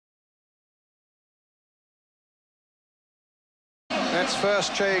Let's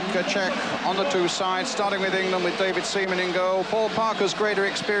first check on the two sides, starting with England with David Seaman in goal. Paul Parker's greater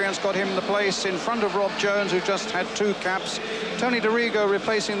experience got him the place in front of Rob Jones, who just had 2 caps. Tony Dorigo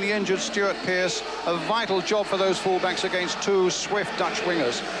replacing the injured Stuart Pearce. A vital job for those fullbacks against 2 swift Dutch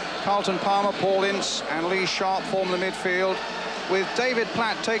wingers. Carlton Palmer, Paul Ince and Lee Sharp form the midfield, with David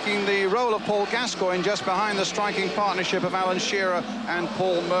Platt taking the role of Paul Gascoigne just behind the striking partnership of Alan Shearer and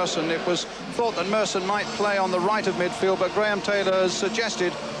Paul Merson. It was thought that Merson might play on the right of midfield, but Graham Taylor has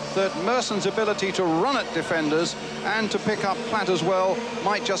suggested that Merson's ability to run at defenders and to pick up Platt as well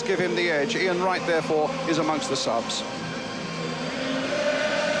might just give him the edge. Ian Wright, therefore, is amongst the subs.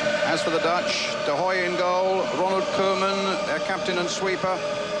 As for the Dutch, De Hoy in goal, Ronald Koeman, their captain and sweeper,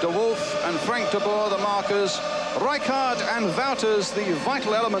 De Wolf and Frank de Boer, the markers, Rijkaard and Wouters, the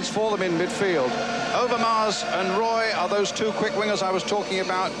vital elements for them in midfield. Overmars and Roy are those 2 quick wingers I was talking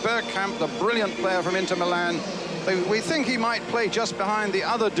about. Bergkamp, the brilliant player from Inter Milan. We think he might play just behind the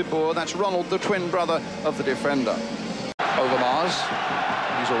other de Boer, that's Ronald, the twin brother of the defender. Overmars,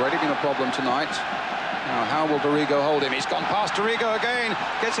 he's already been a problem tonight. Now, how will Dorigo hold him? He's gone past Dorigo again,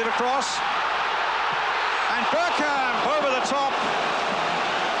 gets it across. And Bergkamp over the top.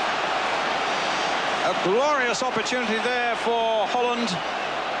 A glorious opportunity there for Holland.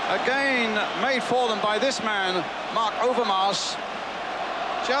 Again, made for them by this man, Mark Overmars.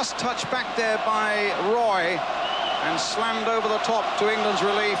 Just touched back there by Roy and slammed over the top to England's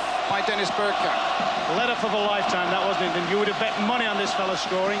relief by Dennis Bergkamp. Let-up of a lifetime, that wasn't it? And you would have bet money on this fella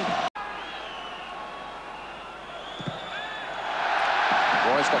scoring.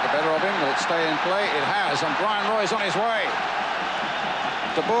 Roy's got the better of him. Will it stay in play? It has, and Brian Roy's on his way.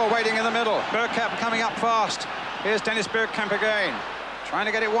 De Boer waiting in the middle. Bergkamp coming up fast. Here's Dennis Bergkamp again. Trying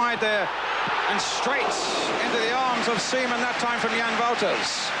to get it wide there. And straight into the arms of Seaman, that time from Jan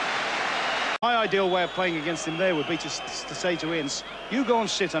Wouters. My ideal way of playing against him there would be to say to Ince, you go and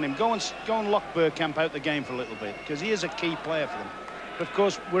sit on him. Go and lock Bergkamp out the game for a little bit, because he is a key player for them. But of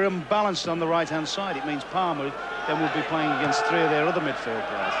course, we're unbalanced on the right-hand side. It means Palmer then will be playing against 3 of their other midfield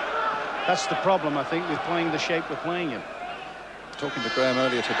players. That's the problem, I think, with playing the shape we're playing in. Talking to Graham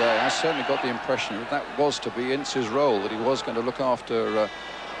earlier today, I certainly got the impression that that was to be Ince's role, that he was going to look after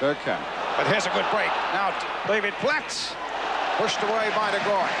Bergkamp. But here's a good break. Now David Platt, pushed away by de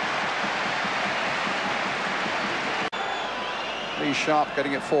Groy. Lee Sharp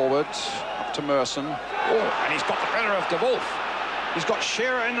getting it forward, up to Merson. Oh, and he's got the better of de Wolf. He's got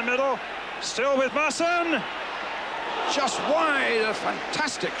Shearer in the middle, still with Merson. Just wide, a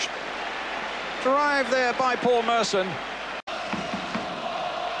fantastic drive there by Paul Merson.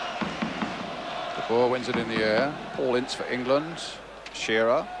 Boer wins it in the air. Paul Ince for England.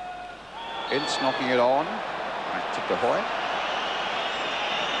 Shearer. Ince knocking it on. Back to De Hoy.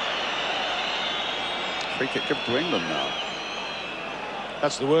 Free kick given to England now.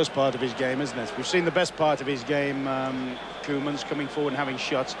 That's the worst part of his game, isn't it? We've seen the best part of his game, Koeman's coming forward and having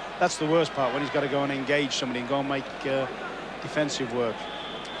shots. That's the worst part, when he's got to go and engage somebody and go and make defensive work.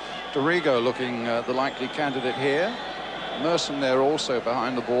 Dorigo looking the likely candidate here. Merson there also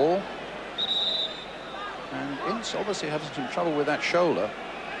behind the ball. And Ince obviously having some trouble with that shoulder.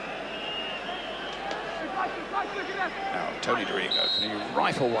 Now, Tony Dorigo, can he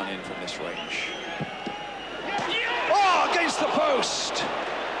rifle one in from this range? Oh, against the post!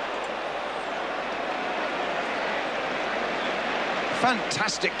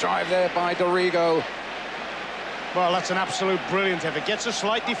 Fantastic drive there by Dorigo. Well, that's an absolute brilliant effort. Gets a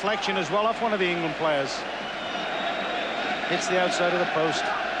slight deflection as well off one of the England players. Hits the outside of the post.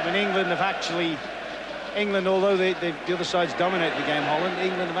 I mean, England, although the other side's dominated the game, Holland,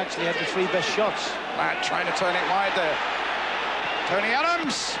 England have actually had the 3 best shots. Platt trying to turn it wide there. Tony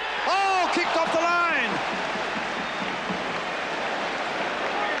Adams. Oh, kicked off the line.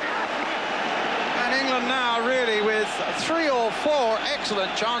 And England now really with 3 or 4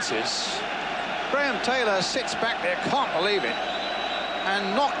 excellent chances. Graham Taylor sits back there, can't believe it,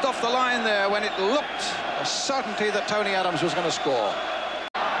 and knocked off the line there when it looked a certainty that Tony Adams was going to score.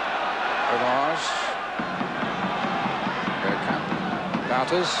 Overmars.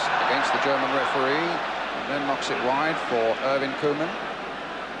 Wouters against the German referee, and then knocks it wide for Erwin Koeman.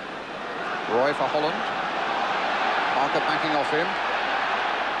 Roy for Holland. Parker backing off him.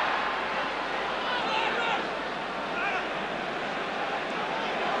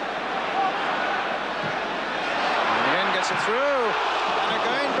 In the end gets it through, and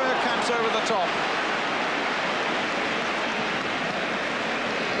again Bergkamp's over the top.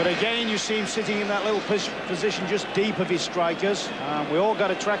 But again, you see him sitting in that little position just deep of his strikers. We all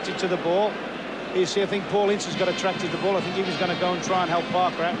got attracted to the ball. You see, I think Paul Ince has got attracted the ball. I think he was going to go and try and help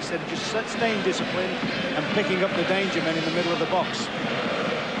Parker out instead of just staying disciplined and picking up the danger men in the middle of the box.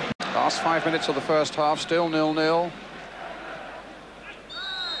 Last 5 minutes of the first half, still 0-0.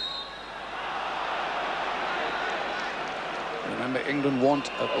 Remember, England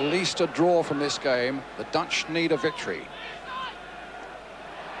want at least a draw from this game. The Dutch need a victory.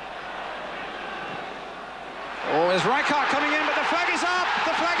 Oh, is Rijkaard coming in, but the flag is up!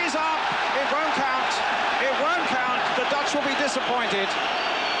 The flag is up! It won't count. It won't count. The Dutch will be disappointed.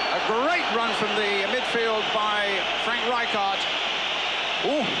 A great run from the midfield by Frank Rijkaard.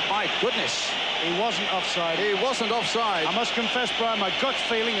 Oh, my goodness. He wasn't offside. He wasn't offside. I must confess, Brian, my gut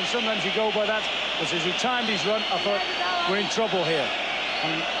feeling, and sometimes you go by that, was as he timed his run, I thought, we're in trouble here.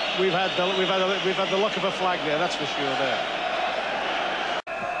 And we've had the luck of a flag there, that's for sure there.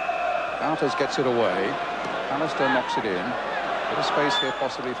 Wouters gets it away. Alistair knocks it in. Bit of space here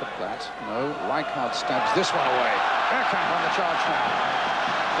possibly for Platt. No, Rijkaard stabs this one away. Bergkamp on the charge now.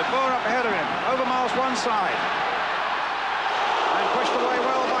 The ball up ahead of him. Overmars one side. And pushed away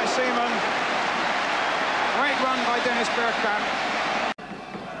well by Seaman. Great run by Dennis Bergkamp.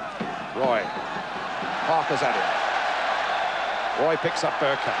 Roy. Parker's at it. Roy picks up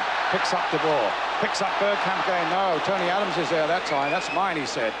Bergkamp. Picks up the ball. Picks up Bergkamp going, no, Tony Adams is there that time. That's mine, he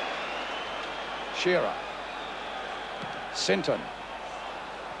said. Shearer. Sinton.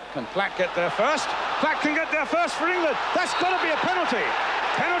 Can Platt get there first? Platt can get there first for England. That's got to be a penalty.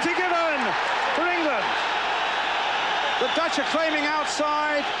 Penalty given for England. The Dutch are claiming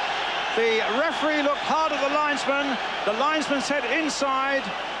outside. The referee looked hard at the linesman. The linesman said inside.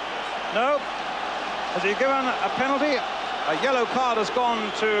 No. Has he given a penalty? A yellow card has gone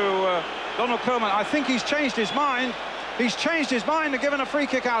to Ronald Koeman. I think he's changed his mind. He's changed his mind and given a free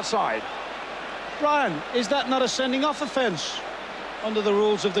kick outside. Brian, is that not a sending off offence under the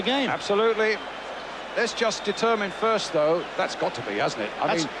rules of the game? Absolutely. Let's just determine first, though. That's got to be, hasn't it?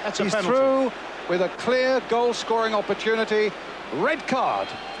 I mean, that's he's a penalty. Through with a clear goal-scoring opportunity. Red card.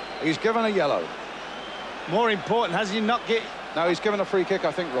 He's given a yellow. More important, has he not get... No, he's given a free kick,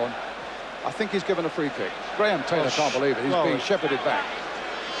 I think, Ron. I think he's given a free kick. Graham Taylor can't believe it. He's being shepherded back.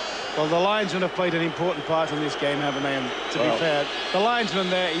 Well, the linesmen have played an important part in this game, haven't they? And to be fair, the linesman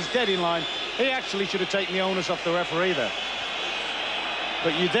there, he's dead in line. He actually should have taken the onus off the referee there.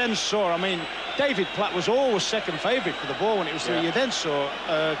 But you then saw, I mean, David Platt was always second favourite for the ball when it was through. You then saw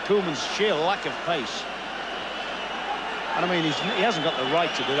Koeman's sheer lack of pace. And I mean, he hasn't got the right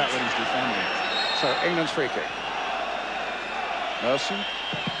to do that when he's defending. So, England's free kick. Merson.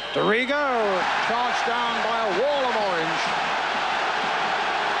 Dorigo charged down by a wall of orange.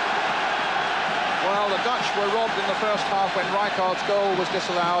 Well, the Dutch were robbed in the first half when Rijkaard's goal was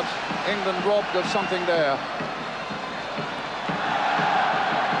disallowed. England robbed of something there.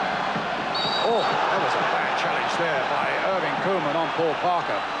 Oh, that was a bad challenge there by Irving Koeman on Paul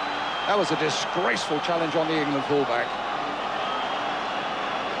Parker. That was a disgraceful challenge on the England fullback.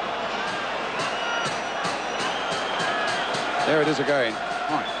 There it is again.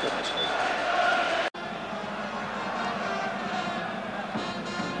 My goodness.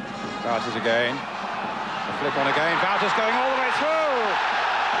 Wouters again. The flick on again. Wouters going all the way through.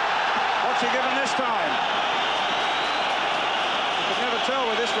 What's he given this time? You could never tell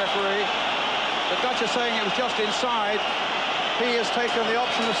with this referee. The Dutch are saying it was just inside. He has taken the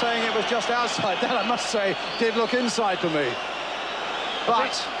option of saying it was just outside. That, I must say, did look inside to me.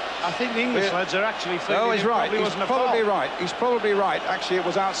 But I think the English lads are actually thinking no, he's right. He's probably right. He's probably right. Actually, it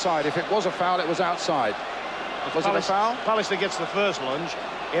was outside. If it was a foul, it was outside. Was it a foul? Pallister gets the first lunge.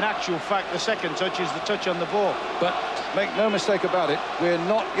 In actual fact, the second touch is the touch on the ball. But make no mistake about it, we're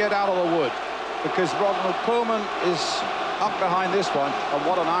not yet out of the wood, because Ronald Koeman is up behind this one, and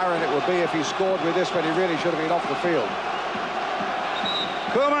what an irony it would be if he scored with this when he really should have been off the field.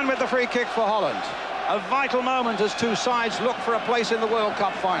 Koeman with the free kick for Holland. A vital moment as two sides look for a place in the World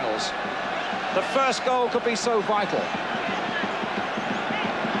Cup finals. The first goal could be so vital.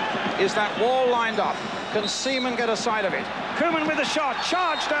 Is that wall lined up? Can Seaman get a side of it? Koeman with a shot,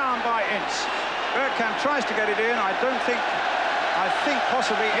 charged down by Ince. Bergkamp tries to get it in. I think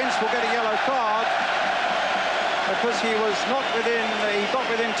possibly Ince will get a yellow card because he was not within, he got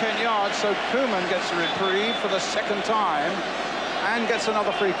within 10 yards, so Koeman gets a reprieve for the second time and gets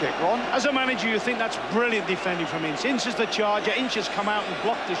another free kick. Ron? As a manager, you think that's brilliant defending from Ince. Ince is the charger. Ince has come out and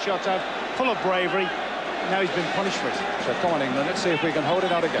blocked the shot out, full of bravery. Now he's been punished for it. So come on, England, let's see if we can hold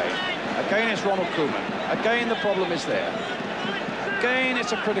it out again. Again, it's Ronald Koeman. Again, the problem is there. Again,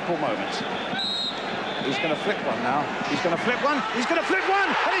 it's a critical moment. He's going to flip one now. He's going to flip one. He's going to flip one,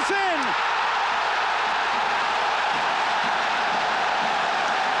 and it's in!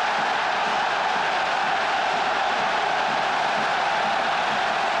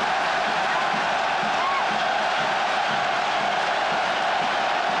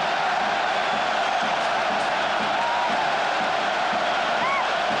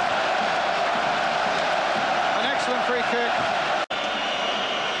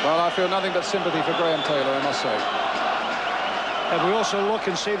 Well, I feel nothing but sympathy for Graham Taylor, I must say. And we also look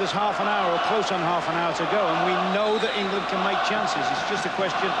and see there's half an hour or close on half an hour to go, and we know that England can make chances. It's just a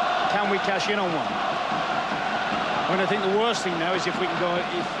question, can we cash in on one? I mean, I think the worst thing now is if we can go,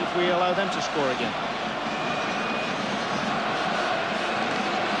 if we allow them to score again.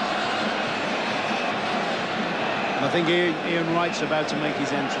 And I think Ian Wright's about to make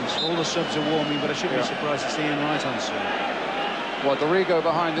his entrance. All the subs are warming, but I shouldn't be surprised to see Ian Wright on soon. Well, Dorigo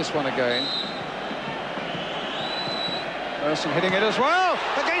behind this one again. Merson hitting it as well,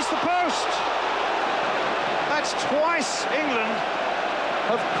 against the post. That's twice England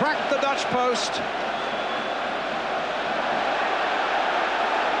have cracked the Dutch post.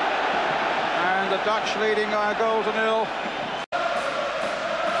 And the Dutch leading a goal to nil.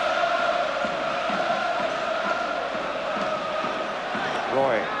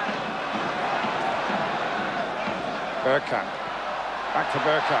 Roy. Bergkamp. Back to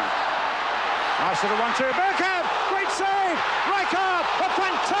Bergkamp. Nice little 1-2. Bergkamp! Great save! Rijkaard! A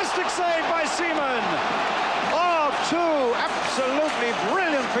fantastic save by Seaman! Oh, two absolutely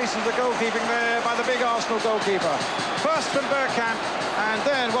brilliant pieces of goalkeeping there by the big Arsenal goalkeeper. First from Bergkamp, and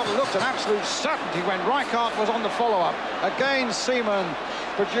then what looked an absolute certainty when Rijkaard was on the follow-up. Again, Seaman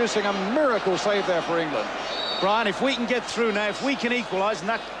producing a miracle save there for England. Brian, if we can get through now, if we can equalise, and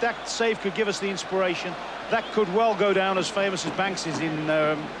that save could give us the inspiration, that could well go down as famous as Banks's in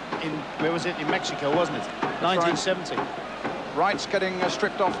where was it? In Mexico, wasn't it? 1970. Wright's getting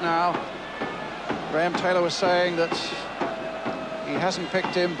stripped off now. Graham Taylor was saying that he hasn't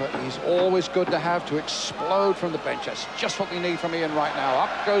picked him, but he's always good to have to explode from the bench. That's just what we need from Ian Wright now.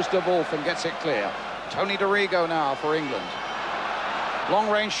 Up goes De Wolf and gets it clear. Tony Dorigo now for England.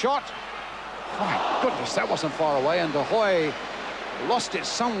 Long-range shot. My goodness, that wasn't far away, and De Hoy lost it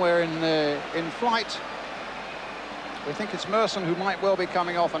somewhere in flight. We think it's Merson who might well be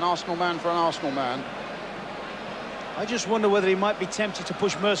coming off, an Arsenal man for an Arsenal man. I just wonder whether he might be tempted to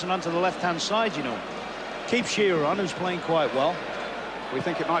push Merson onto the left-hand side, you know. Keep Shearer on, who's playing quite well. We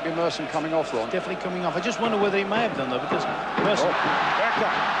think it might be Merson coming off, Ron. Definitely coming off. I just wonder whether he may have done, though, because Merson...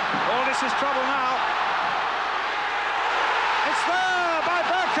 Oh, this is trouble now. It's there by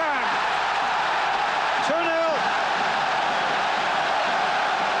Bergkamp. 2-0.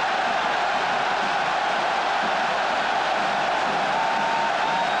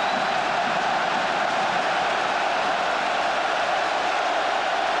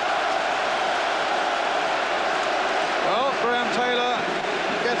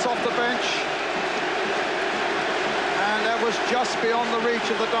 Off the bench, and that was just beyond the reach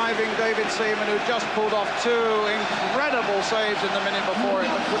of the diving David Seaman, who just pulled off two incredible saves in the minute before it,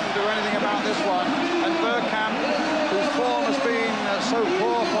 but couldn't do anything about this one. And Bergkamp, whose form has been so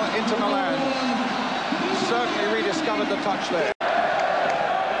poor for Inter Milan, certainly rediscovered the touch there.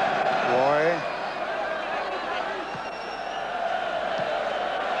 Roy.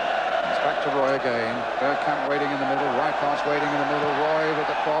 Back to Roy again. Bergkamp waiting in the middle. Rijkaard's waiting in the middle. Roy with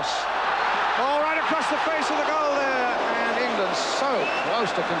the cross. Oh, right across the face of the goal there. And England so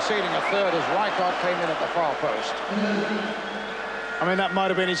close to conceding a third as Rijkaard came in at the far post. I mean, that might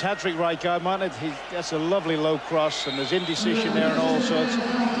have been his hat-trick, Rijkaard, mightn't it? That's a lovely low cross, and there's indecision there and all sorts.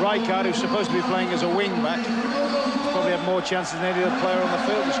 Rijkaard, who's supposed to be playing as a wing-back, probably had more chances than any other player on the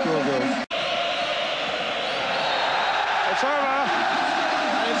field to score goals. It's over.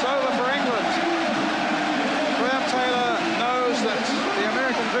 It's over for England. Graham Taylor knows that the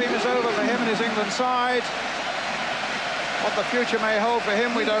American dream is over for him and his England side. What the future may hold for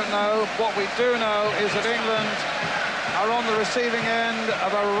him, we don't know. What we do know is that England are on the receiving end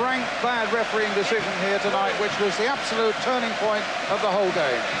of a rank bad refereeing decision here tonight, which was the absolute turning point of the whole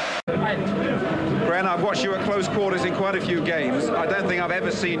game. Graham, I've watched you at close quarters in quite a few games. I don't think I've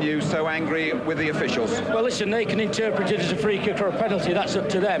ever seen you so angry with the officials. Well, listen, they can interpret it as a free kick or a penalty. That's up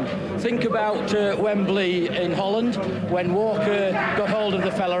to them. Think about Wembley in Holland, when Walker got hold of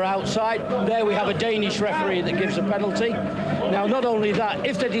the fella outside. There we have a Danish referee that gives a penalty. Now, not only that,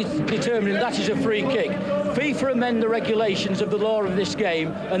 if they're determining that is a free kick, FIFA amend the regulations of the law of this game,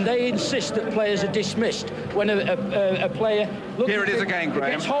 and they insist that players are dismissed when a player... Look, here it is again,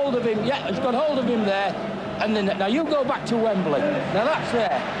 Graham. Gets hold of him, yeah, it's got hold of him there, and then now you go back to Wembley. Now that's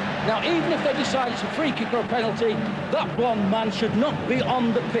there. Now, even if they decide it's a free kick or a penalty, that blonde man should not be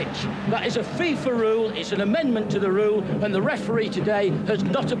on the pitch. That is a FIFA rule, it's an amendment to the rule, and the referee today has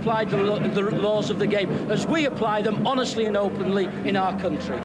not applied the laws of the game as we apply them honestly and openly in our country.